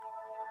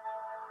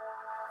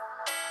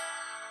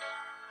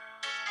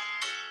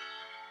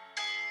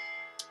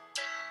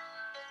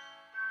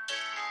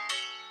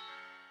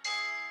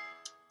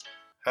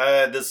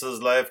Hi, this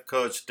is Life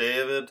Coach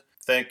David.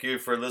 Thank you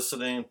for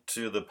listening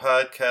to the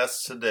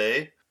podcast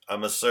today.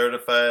 I'm a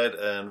certified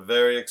and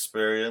very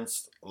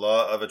experienced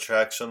Law of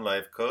Attraction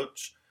life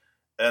coach.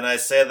 And I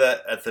say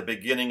that at the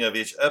beginning of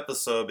each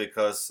episode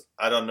because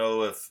I don't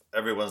know if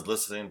everyone's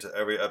listening to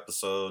every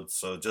episode.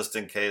 So just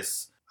in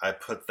case, I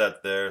put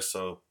that there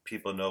so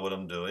people know what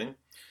I'm doing.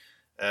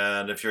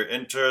 And if you're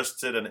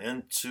interested and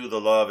into the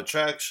law of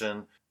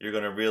attraction, you're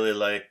going to really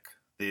like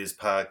these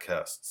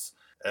podcasts.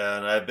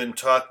 And I've been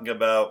talking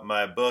about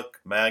my book,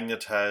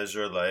 Magnetize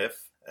Your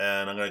Life,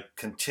 and I'm going to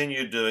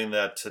continue doing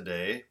that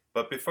today.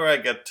 But before I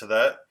get to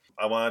that,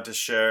 I wanted to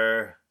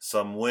share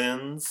some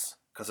wins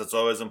because it's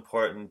always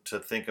important to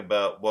think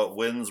about what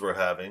wins we're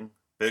having.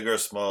 Big or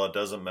small, it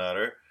doesn't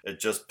matter.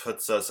 It just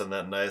puts us in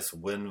that nice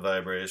win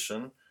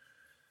vibration.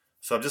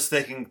 So I'm just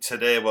thinking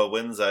today what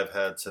wins I've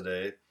had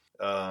today.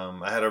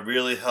 I had a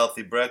really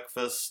healthy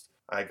breakfast.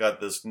 I got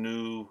this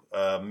new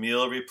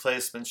meal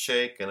replacement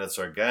shake, and it's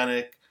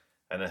organic,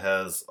 and it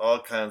has all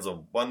kinds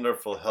of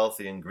wonderful,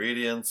 healthy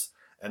ingredients,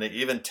 and it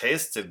even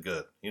tasted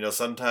good. You know,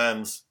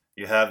 sometimes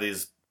you have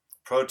these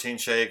protein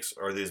shakes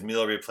or these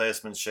meal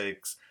replacement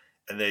shakes,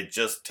 and they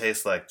just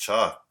taste like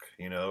chalk,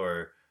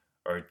 or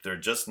they're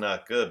just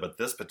not good. But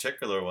this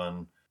particular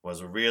one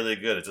was really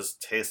good. It just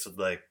tasted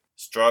like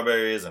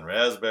strawberries and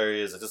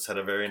raspberries. It just had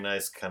a very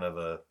nice kind of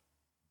a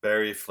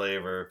berry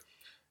flavor,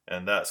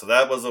 and that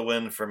was a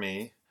win for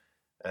me.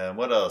 And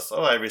what else?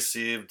 Oh, I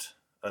received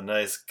a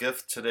nice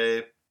gift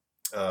today,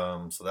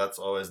 so that's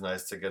always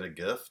nice to get a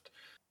gift.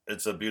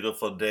 It's a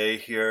beautiful day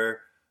here,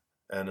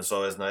 and it's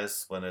always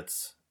nice when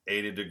it's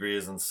 80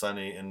 degrees and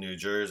sunny in New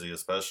Jersey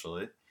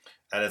especially,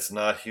 and it's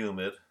not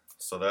humid,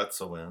 so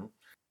that's a win.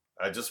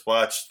 I just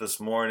watched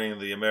this morning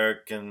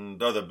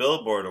the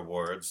Billboard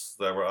Awards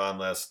that were on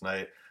last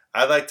night.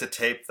 I like to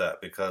tape that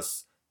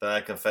because then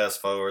I can fast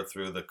forward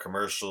through the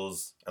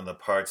commercials and the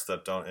parts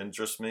that don't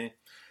interest me.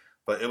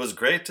 But it was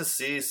great to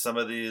see some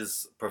of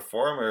these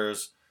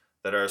performers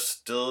that are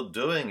still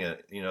doing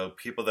it. You know,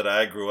 people that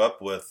I grew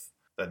up with,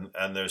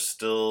 and they're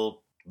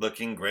still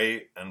looking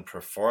great and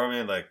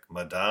performing. Like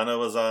Madonna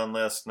was on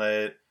last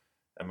night,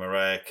 and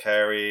Mariah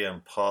Carey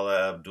and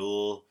Paula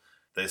Abdul.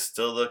 They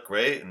still look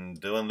great and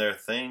doing their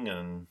thing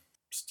and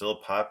still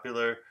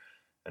popular,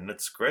 and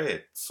it's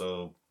great.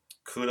 So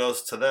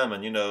kudos to them.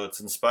 And, it's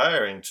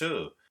inspiring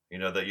too.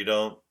 That you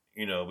don't,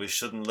 we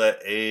shouldn't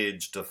let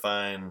age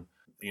define,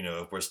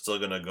 if we're still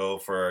going to go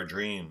for our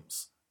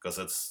dreams, because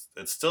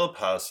it's still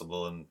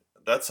possible. And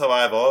that's how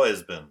I've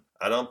always been.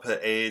 I don't put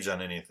age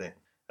on anything.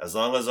 As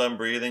long as I'm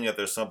breathing, if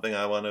there's something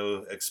I want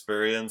to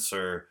experience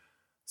or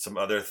some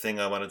other thing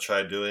I want to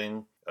try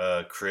doing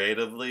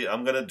creatively,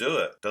 I'm going to do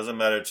it. Doesn't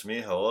matter to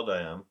me how old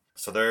I am.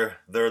 So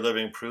they're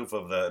living proof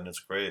of that, and it's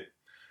great.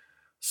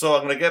 So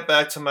I'm going to get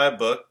back to my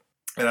book,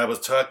 and I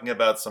was talking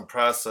about some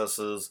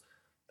processes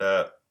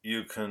that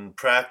you can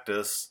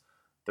practice.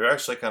 They're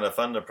actually kind of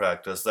fun to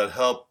practice, that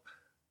help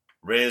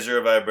raise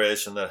your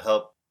vibration, that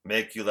help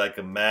make you like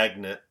a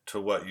magnet to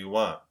what you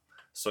want.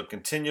 So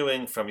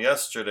continuing from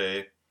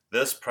yesterday,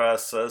 this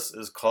process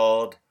is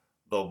called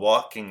the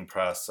walking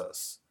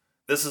process.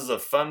 This is a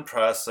fun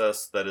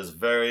process that is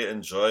very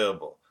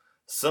enjoyable.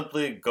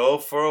 Simply go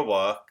for a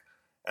walk,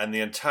 and the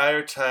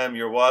entire time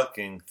you're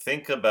walking,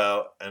 think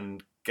about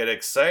and get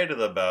excited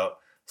about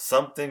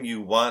something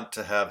you want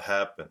to have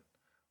happen.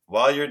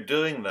 While you're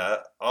doing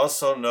that,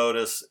 also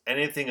notice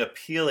anything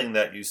appealing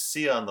that you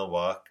see on the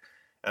walk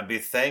and be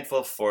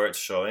thankful for it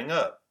showing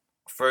up.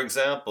 For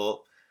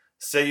example,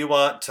 say you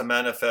want to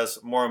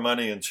manifest more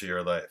money into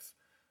your life.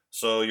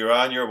 So you're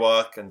on your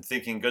walk and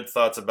thinking good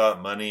thoughts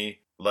about money,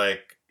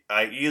 like,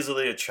 I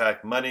easily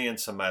attract money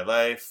into my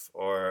life,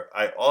 or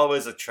I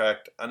always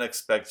attract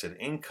unexpected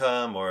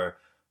income, or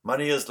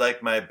money is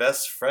like my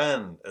best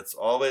friend. It's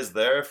always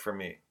there for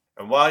me.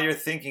 And while you're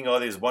thinking all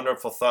these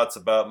wonderful thoughts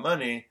about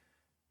money,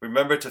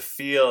 remember to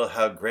feel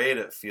how great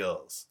it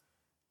feels.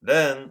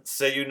 Then,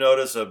 say you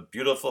notice a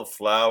beautiful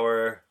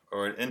flower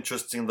or an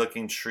interesting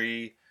looking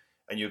tree,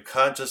 and you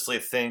consciously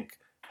think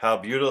how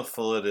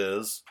beautiful it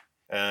is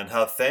and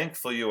how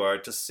thankful you are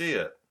to see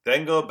it.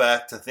 Then go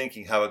back to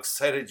thinking how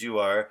excited you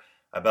are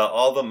about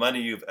all the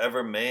money you've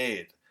ever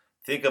made.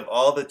 Think of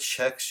all the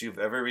checks you've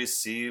ever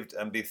received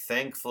and be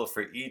thankful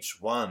for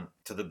each one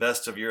to the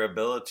best of your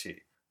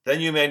ability. Then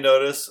you may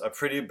notice a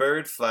pretty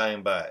bird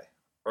flying by,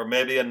 or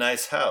maybe a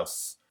nice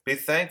house. Be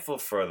thankful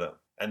for them,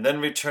 and then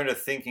return to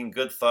thinking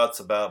good thoughts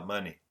about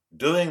money.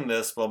 Doing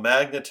this will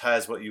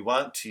magnetize what you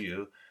want to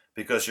you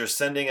because you're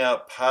sending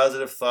out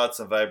positive thoughts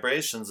and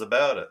vibrations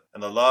about it.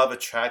 And the law of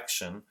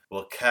attraction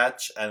will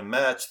catch and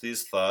match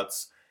these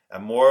thoughts,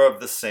 and more of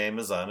the same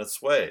is on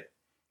its way.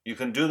 You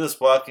can do this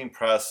walking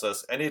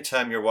process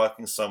anytime you're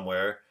walking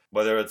somewhere,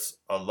 whether it's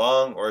a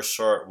long or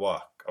short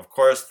walk. Of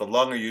course, the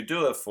longer you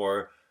do it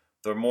for,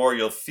 the more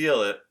you'll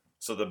feel it,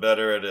 so the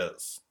better it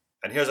is.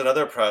 And here's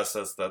another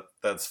process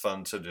that's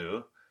fun to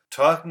do.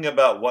 Talking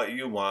about what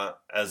you want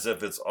as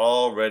if it's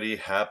already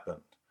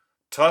happened.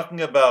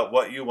 Talking about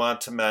what you want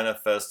to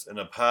manifest in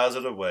a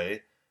positive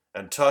way,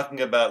 and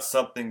talking about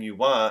something you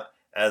want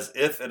as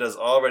if it has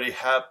already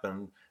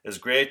happened is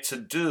great to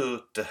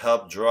do to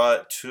help draw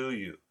it to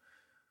you.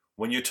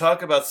 When you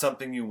talk about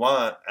something you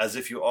want as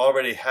if you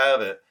already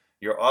have it,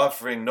 you're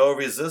offering no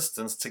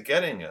resistance to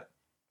getting it.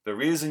 The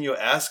reason you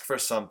ask for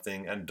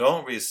something and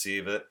don't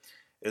receive it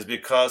is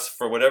because,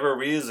 for whatever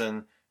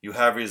reason, you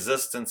have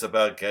resistance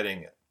about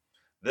getting it.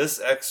 This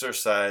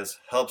exercise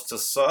helps to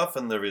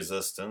soften the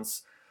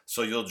resistance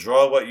so you'll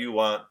draw what you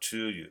want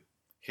to you.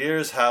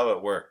 Here's how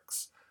it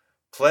works.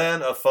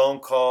 Plan a phone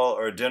call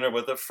or dinner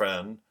with a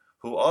friend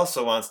who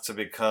also wants to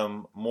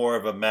become more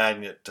of a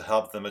magnet to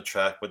help them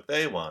attract what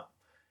they want.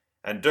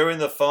 And during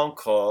the phone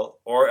call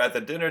or at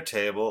the dinner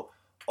table,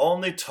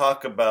 only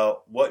talk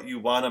about what you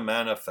want to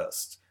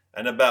manifest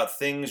and about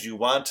things you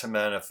want to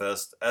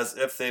manifest as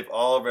if they've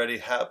already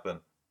happened.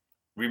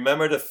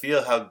 Remember to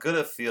feel how good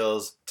it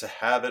feels to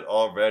have it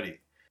already.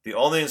 The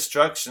only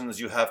instructions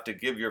you have to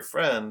give your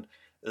friend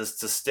is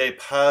to stay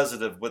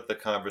positive with the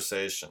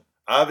conversation.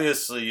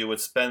 Obviously, you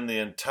would spend the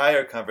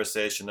entire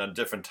conversation on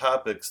different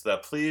topics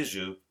that please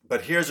you,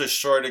 but here's a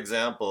short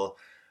example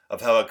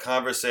of how a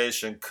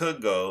conversation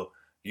could go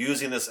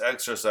using this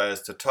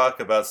exercise to talk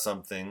about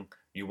something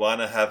you want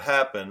to have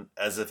happen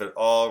as if it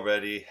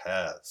already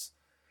has.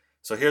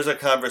 So here's a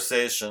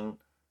conversation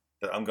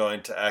that I'm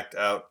going to act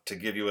out to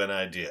give you an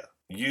idea.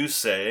 You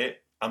say,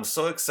 "I'm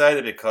so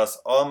excited because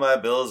all my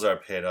bills are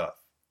paid off."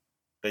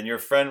 Then your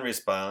friend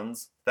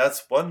responds,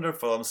 "That's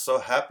wonderful. I'm so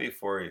happy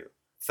for you."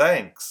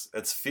 "Thanks.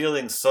 It's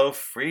feeling so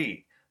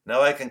free.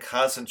 Now I can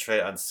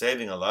concentrate on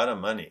saving a lot of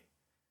money."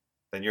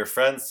 Then your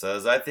friend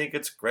says, "I think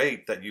it's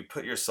great that you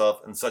put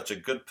yourself in such a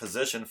good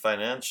position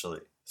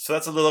financially." So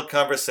that's a little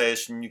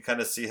conversation. You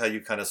kind of see how you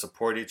kind of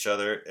support each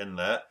other in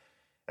that.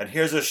 And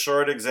here's a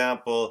short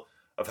example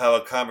of how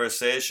a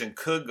conversation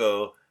could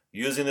go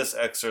using this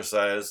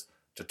exercise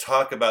to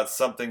talk about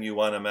something you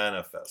want to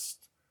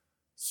manifest.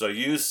 So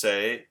you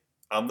say,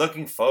 "I'm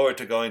looking forward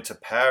to going to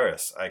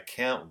Paris. I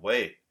can't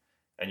wait."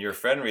 And your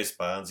friend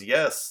responds,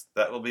 "Yes,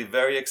 that will be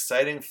very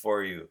exciting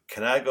for you.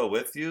 Can I go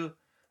with you?"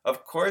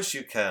 "Of course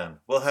you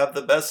can. We'll have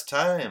the best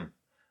time."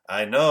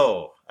 "I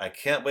know. I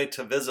can't wait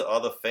to visit all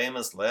the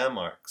famous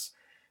landmarks."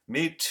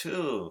 "Me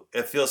too.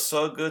 It feels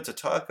so good to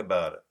talk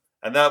about it."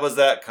 And that was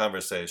that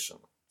conversation.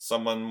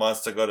 Someone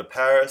wants to go to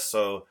Paris,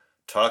 so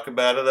talk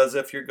about it as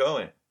if you're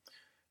going.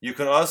 You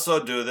can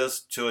also do this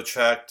to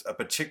attract a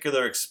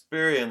particular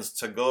experience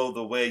to go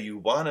the way you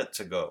want it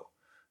to go.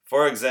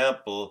 For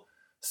example,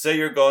 say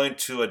you're going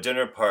to a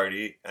dinner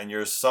party and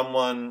you're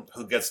someone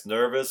who gets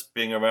nervous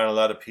being around a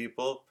lot of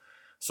people.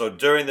 So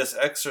during this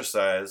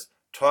exercise,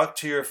 talk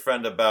to your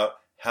friend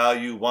about how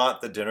you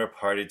want the dinner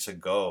party to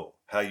go,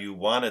 how you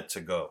want it to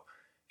go.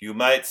 You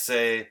might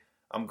say,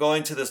 "I'm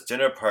going to this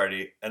dinner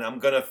party and I'm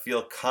going to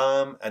feel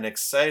calm and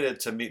excited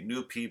to meet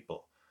new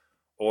people."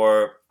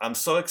 Or, "I'm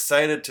so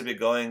excited to be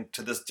going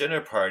to this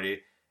dinner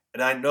party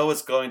and I know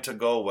it's going to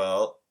go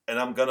well and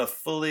I'm going to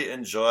fully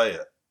enjoy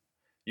it."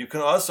 You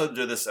can also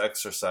do this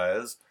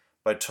exercise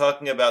by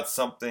talking about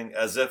something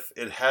as if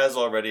it has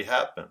already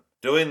happened.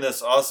 Doing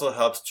this also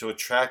helps to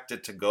attract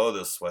it to go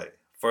this way.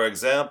 For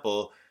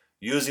example,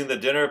 using the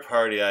dinner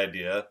party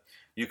idea,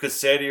 you could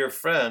say to your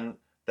friend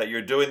that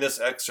you're doing this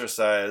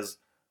exercise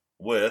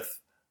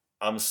with,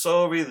 "I'm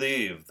so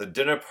relieved. The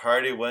dinner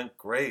party went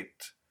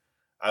great.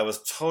 I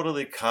was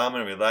totally calm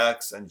and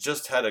relaxed and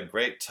just had a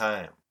great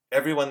time.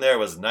 Everyone there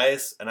was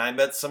nice and I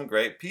met some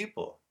great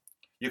people."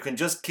 You can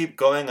just keep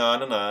going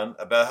on and on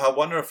about how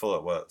wonderful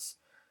it was.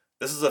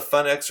 This is a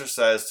fun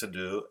exercise to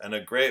do and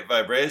a great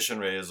vibration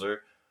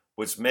raiser,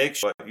 which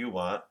makes what you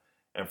want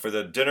and for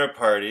the dinner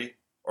party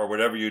or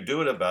whatever you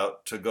do it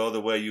about to go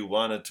the way you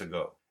want it to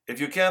go. If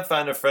you can't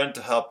find a friend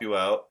to help you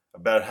out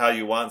about how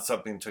you want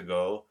something to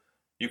go,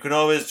 you can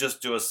always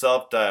just do a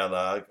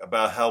self-dialogue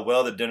about how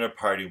well the dinner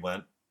party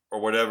went or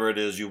whatever it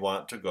is you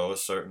want to go a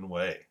certain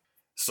way.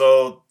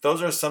 So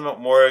those are some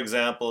more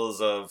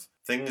examples of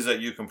things that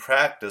you can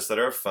practice that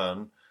are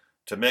fun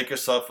to make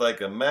yourself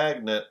like a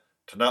magnet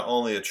to not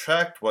only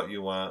attract what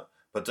you want,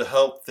 but to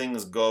help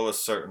things go a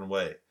certain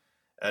way.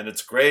 And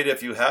it's great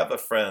if you have a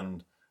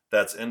friend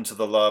that's into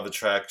the law of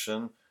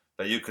attraction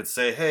that you could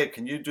say, "Hey,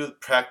 can you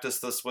practice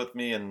this with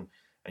me?" And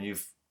you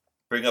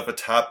bring up a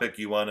topic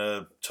you want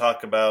to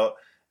talk about,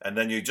 and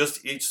then you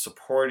just each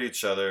support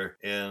each other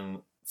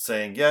in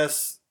saying,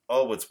 "Yes,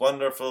 oh, it's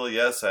wonderful.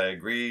 Yes, I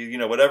agree."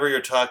 Whatever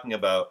you're talking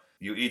about,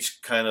 you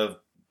each kind of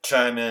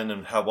chime in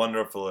and how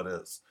wonderful it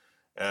is.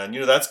 And,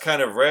 that's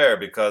kind of rare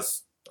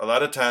because a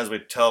lot of times we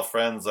tell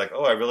friends like,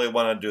 "Oh, I really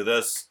want to do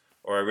this,"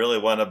 or "I really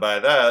want to buy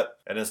that."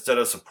 And instead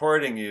of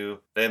supporting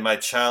you, they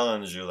might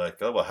challenge you like,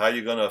 "Oh, well, how are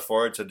you going to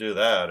afford to do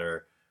that?"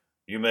 Or,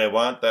 "You may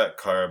want that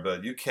car,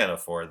 but you can't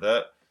afford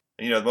that."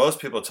 Most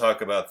people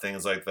talk about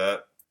things like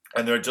that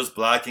and they're just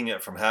blocking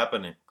it from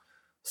happening.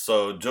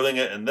 So doing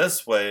it in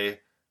this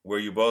way, where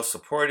you both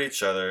support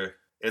each other,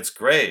 it's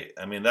great.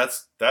 I mean,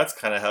 that's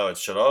kind of how it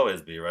should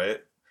always be,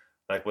 right?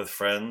 Like with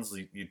friends,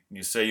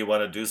 you say you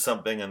want to do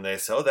something and they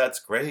say, "Oh, that's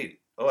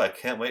great. Oh, I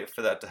can't wait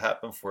for that to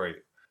happen for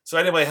you." So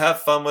anyway,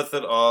 have fun with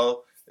it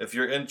all. If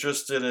you're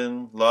interested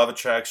in law of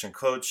attraction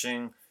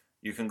coaching,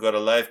 You can go to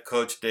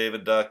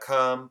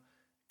lifecoachdavid.com,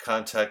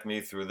 contact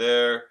me through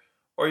there,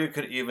 or you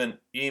could even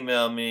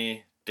email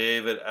me,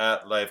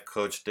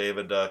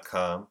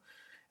 david@lifecoachdavid.com.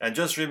 And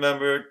just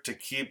remember to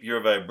keep your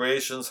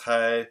vibrations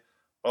high,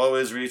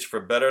 always reach for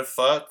better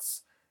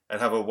thoughts,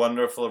 and have a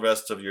wonderful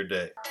rest of your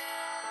day.